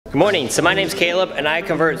Good morning, so my name's Caleb and I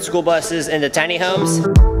convert school buses into tiny homes.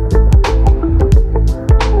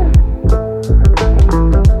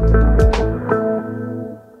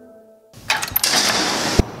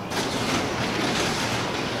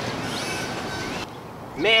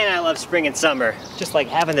 Man, I love spring and summer. Just like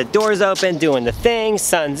having the doors open, doing the thing,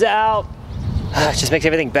 sun's out. It just makes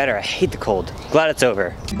everything better. I hate the cold. Glad it's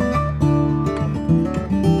over.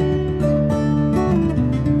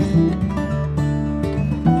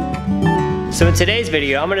 So in today's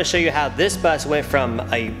video, I'm gonna show you how this bus went from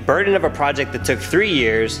a burden of a project that took 3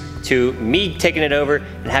 years to me taking it over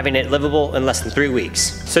and having it livable in less than 3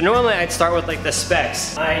 weeks. So normally I'd start with like the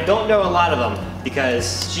specs. I don't know a lot of them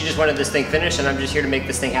because she just wanted this thing finished and I'm just here to make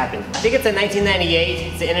this thing happen. I think it's a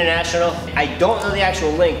 1998, it's an International. I don't know the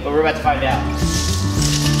actual link, but we're about to find out.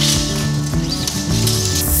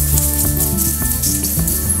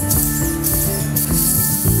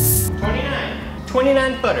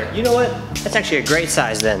 29 footer. You know what? That's actually a great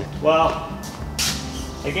size then. Well,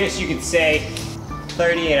 I guess you could say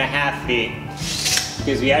 30 and a half feet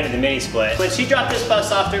because we added the mini split. When she dropped this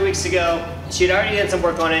bus off 3 weeks ago, she'd already done some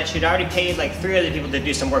work on it. She'd already paid like 3 other people to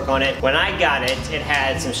do some work on it. When I got it, it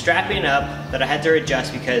had some strapping up that I had to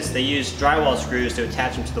adjust because they used drywall screws to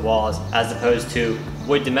attach them to the walls as opposed to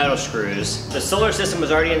wood to metal screws. The solar system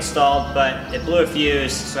was already installed, but it blew a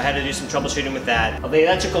fuse, so I had to do some troubleshooting with that. The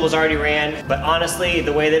electrical was already ran, but honestly,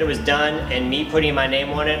 the way that it was done and me putting my name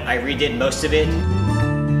on it, I redid most of it.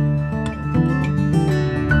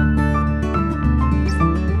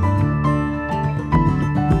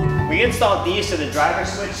 We installed these to the driver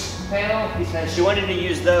switch panel because she wanted to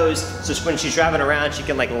use those so when she's driving around, she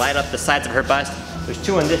can like light up the sides of her bus. There's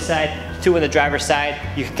 2 on this side, 2 on the driver's side.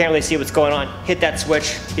 You can't really see what's going on. Hit that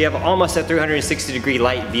switch, you have almost a 360-degree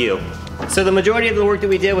light view. So the majority of the work that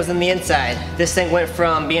we did was on the inside. This thing went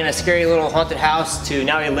from being a scary little haunted house to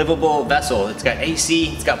now a livable vessel. It's got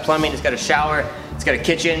AC, it's got plumbing, it's got a shower, it's got a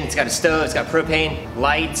kitchen, it's got a stove, it's got propane,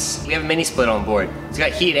 lights. We have a mini split on board. It's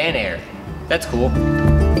got heat and air. That's cool.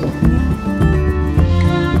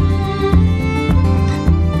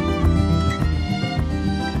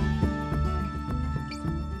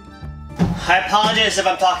 I apologize if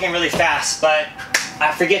I'm talking really fast, but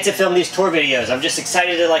I forget to film these tour videos. I'm just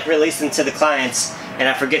excited to like release them to the clients, and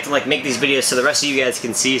I forget to like make these videos so the rest of you guys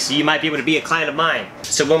can see, so you might be able to be a client of mine.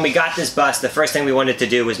 So when we got this bus, the first thing we wanted to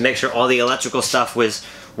do was make sure all the electrical stuff was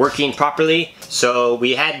working properly. So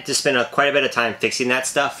we had to spend quite a bit of time fixing that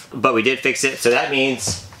stuff, but we did fix it. So that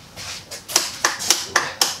means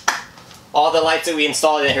all the lights that we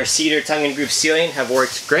installed in her cedar tongue and groove ceiling have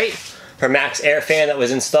worked great. Her max air fan that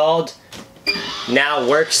was installed now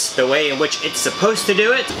works the way in which it's supposed to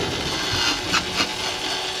do it.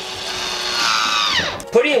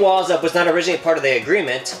 Putting walls up was not originally part of the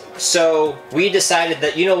agreement, so we decided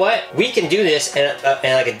that, you know what, we can do this in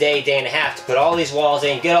like a day, day and a half to put all these walls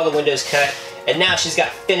in, get all the windows cut, and now she's got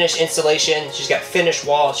finished insulation, she's got finished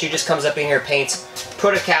walls, she just comes up in here, paints,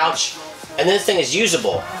 put a couch, and this thing is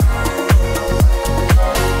usable.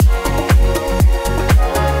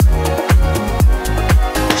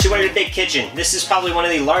 A big kitchen. This is probably one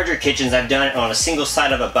of the larger kitchens I've done on a single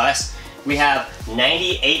side of a bus. We have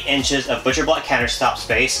 98 inches of butcher block countertop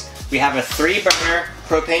space. We have a 3-burner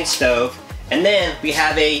propane stove, and then we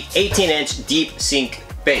have a 18-inch deep sink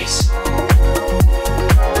base.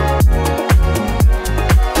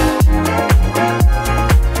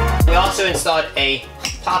 We also installed a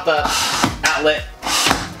pop-up outlet,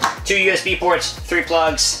 2 USB ports, 3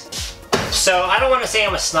 plugs. So I don't want to say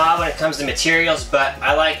I'm a snob when it comes to materials, but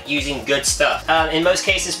I like using good stuff. In most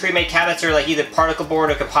cases, pre-made cabinets are like either particle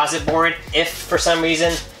board or composite board. If for some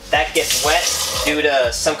reason that gets wet due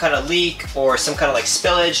to some kind of leak or some kind of like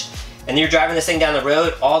spillage, and you're driving this thing down the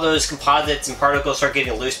road, all those composites and particles start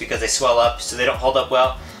getting loose because they swell up, so they don't hold up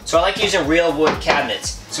well. So I like using real wood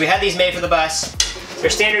cabinets. So we had these made for the bus. They're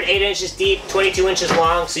standard 8 inches deep, 22 inches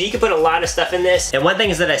long, so you can put a lot of stuff in this. And one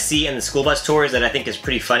thing is that I see in the school bus tours that I think is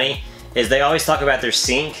pretty funny is they always talk about their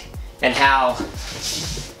sink and how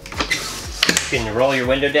you can roll your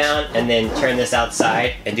window down and then turn this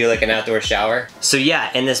outside and do like an outdoor shower. So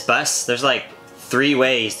yeah, in this bus, there's like 3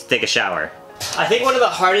 ways to take a shower. I think one of the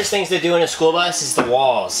hardest things to do in a school bus is the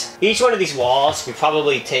walls. Each one of these walls would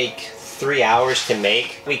probably take 3 hours to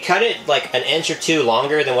make. We cut it like 1 inch or 2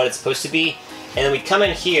 longer than what it's supposed to be, and then we come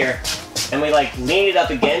in here and we like lean it up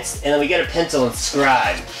against, and then we get a pencil and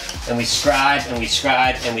scribe. And we scribe, and we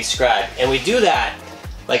scribe, and we scribe. And we do that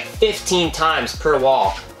like 15 times per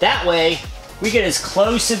wall. That way, we get as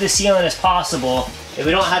close to the ceiling as possible and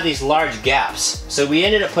we don't have these large gaps. So we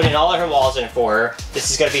ended up putting all of her walls in for her. This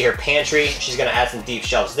is gonna be her pantry. She's gonna add some deep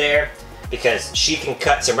shelves there. because she can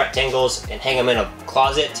cut some rectangles and hang them in a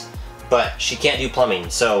closet, but she can't do plumbing.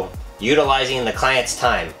 So utilizing the client's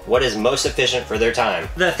time. What is most efficient for their time?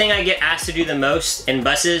 The thing I get asked to do the most in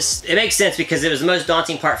buses, it makes sense because it was the most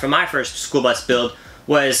daunting part for my first school bus build,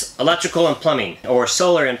 was electrical and plumbing, or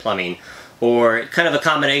solar and plumbing, or kind of a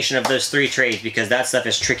combination of those three trades, because that stuff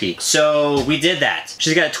is tricky. So we did that.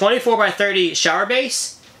 She's got a 24 by 30 shower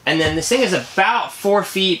base, and then this thing is about 4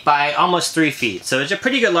 feet by almost 3 feet. So it's a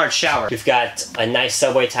pretty good large shower. We've got a nice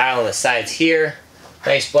subway tile on the sides here.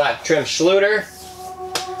 Nice black trim Schluter.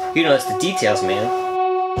 You know, it's the details, man.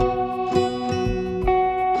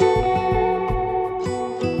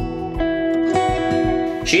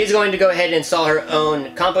 She is going to go ahead and install her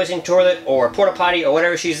own composting toilet or porta potty or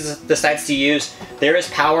whatever she decides to use. There is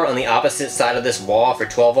power on the opposite side of this wall for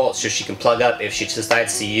 12 volts, so she can plug up if she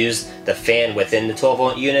decides to use the fan within the 12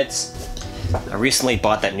 volt units. I recently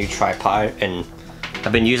bought that new tripod, and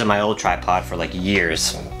I've been using my old tripod for like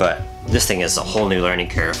years, but this thing is a whole new learning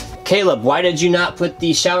curve. Caleb, why did you not put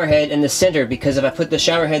the shower head in the center? Because if I put the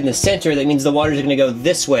shower head in the center, that means the water's gonna go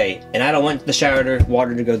this way. And I don't want the shower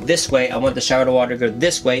water to go this way. I want the shower water to go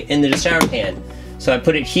this way into the shower pan. So I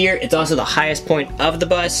put it here. It's also the highest point of the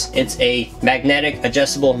bus. It's a magnetic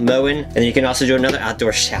adjustable Moen. And you can also do another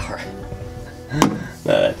outdoor shower. Now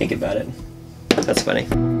that I think about it. That's funny.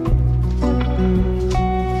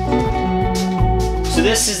 So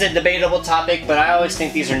this is a debatable topic, but I always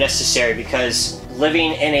think these are necessary because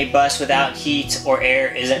living in a bus without heat or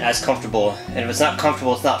air isn't as comfortable. And if it's not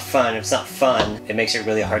comfortable, it's not fun. If it's not fun, it makes it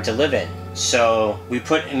really hard to live in. So we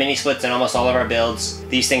put mini splits in almost all of our builds.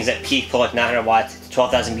 These things at peak pull like 900 watts,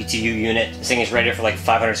 12,000 BTU unit. This thing is rated for like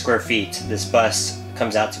 500 square feet. This bus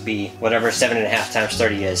comes out to be whatever 7.5 times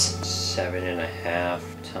 30 is. 7.5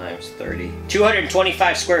 times 30.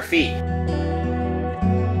 225 square feet.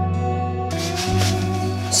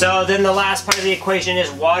 So then the last part of the equation is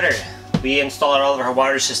water. We installed all of our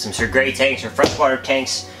water systems, her gray tanks, her freshwater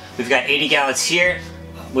tanks. We've got 80 gallons here.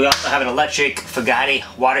 We also have an electric Fagatti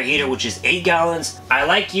water heater, which is 8 gallons. I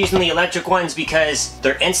like using the electric ones because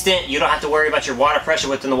they're instant. You don't have to worry about your water pressure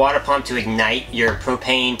within the water pump to ignite your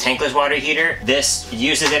propane tankless water heater. This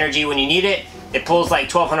uses energy when you need it. It pulls like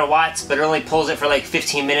 1200 watts, but it only pulls it for like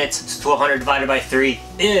 15 minutes. So 1200 divided by 3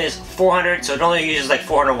 is 400, so it only uses like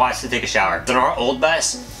 400 watts to take a shower. In our old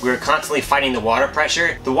bus, we were constantly fighting the water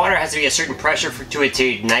pressure. The water has to be a certain pressure to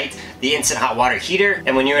ignite the instant hot water heater.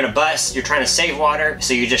 And when you're in a bus, you're trying to save water,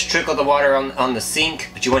 so you just trickle the water on the sink,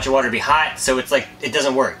 but you want your water to be hot, so it's like, it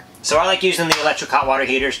doesn't work. So I like using the electric hot water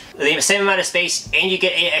heaters. They have the same amount of space, and you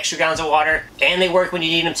get 8 extra gallons of water, and they work when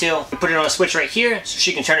you need them to. You put it on a switch right here, so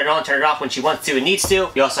she can turn it on, turn it off when she wants to and needs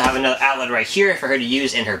to. You also have another outlet right here for her to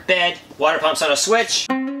use in her bed. Water pumps on a switch.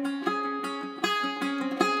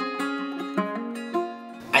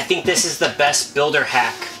 I think this is the best builder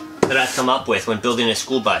hack that I've come up with when building a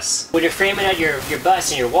school bus. When you're framing out your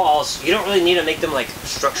bus and your walls, you don't really need to make them like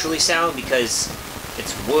structurally sound because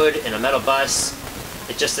it's wood and a metal bus.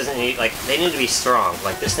 It just doesn't need, like, they need to be strong.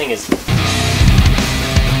 Like, this thing is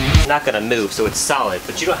not gonna move, so it's solid,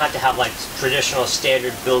 but you don't have to have like traditional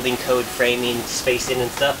standard building code framing, spacing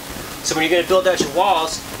and stuff. So when you're gonna build out your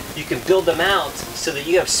walls, you can build them out so that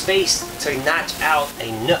you have space to notch out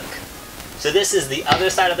a nook. So this is the other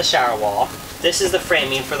side of the shower wall. This is the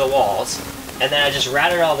framing for the walls. And then I just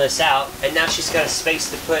routed all this out, and now she's got a space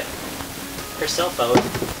to put her cell phone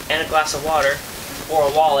and a glass of water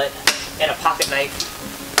or a wallet and a pocket knife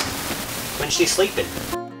when she's sleeping.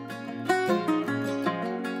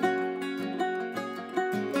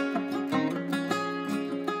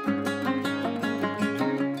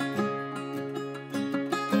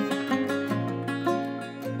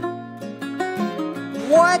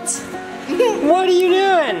 What? What are you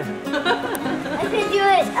doing? I can do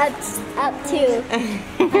it up too.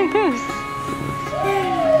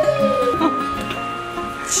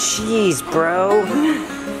 Jeez, bro.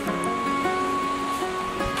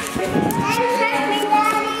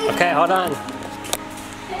 Okay, hold on.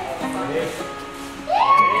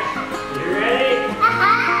 You ready?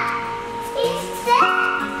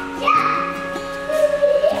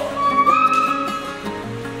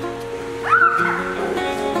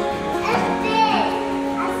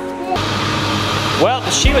 Well,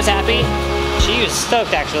 she was happy. She was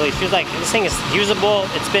stoked actually. She was like, this thing is usable.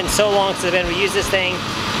 It's been so long since I've been able to use this thing.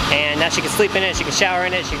 And now she can sleep in it, she can shower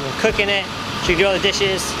in it, she can cook in it, she can do all the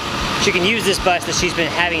dishes. She can use this bus that she's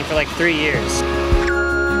been having for like 3 years.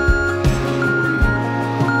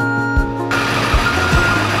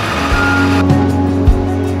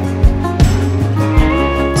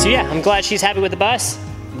 So yeah, I'm glad she's happy with the bus.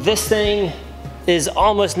 This thing is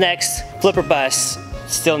almost next, flipper bus.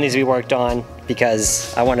 still needs to be worked on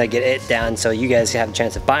because I want to get it done so you guys have a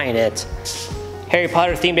chance of buying it. Harry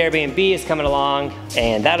Potter themed Airbnb is coming along,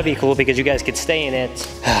 and that'll be cool because you guys could stay in it.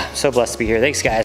 So blessed to be here. Thanks, guys.